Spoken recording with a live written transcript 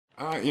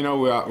We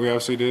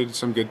obviously did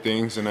some good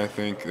things, and I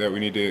think that we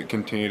need to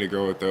continue to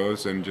grow with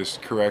those and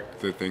just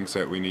correct the things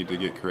that we need to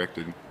get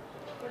corrected.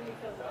 What do you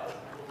feel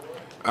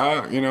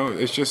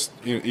about? It's just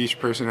each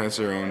person has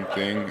their own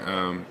thing.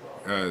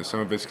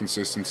 Some of it's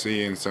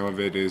consistency, and some of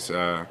it is,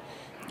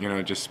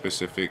 just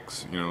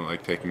specifics.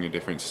 Like taking a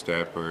different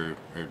step or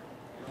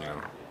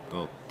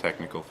little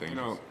technical things.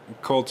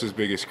 Colt's his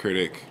biggest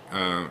critic,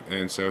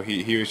 and so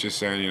he was just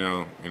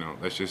saying,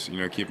 let's just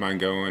keep on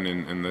going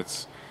and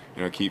let's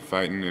keep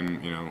fighting,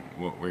 and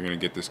we're gonna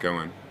get this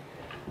going.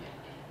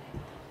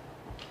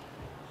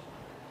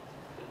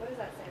 What does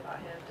that say about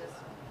him just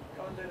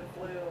going through the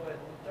flu and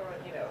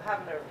throwing,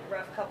 having a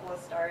rough couple of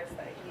starts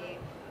that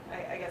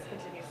I guess,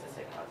 continues to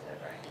stay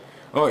positive, right?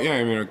 Oh yeah,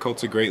 I mean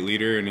Colt's a great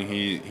leader, and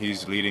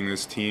he's leading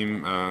this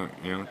team,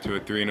 to a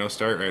 3-0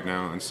 start right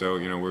now, and so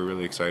we're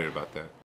really excited about that.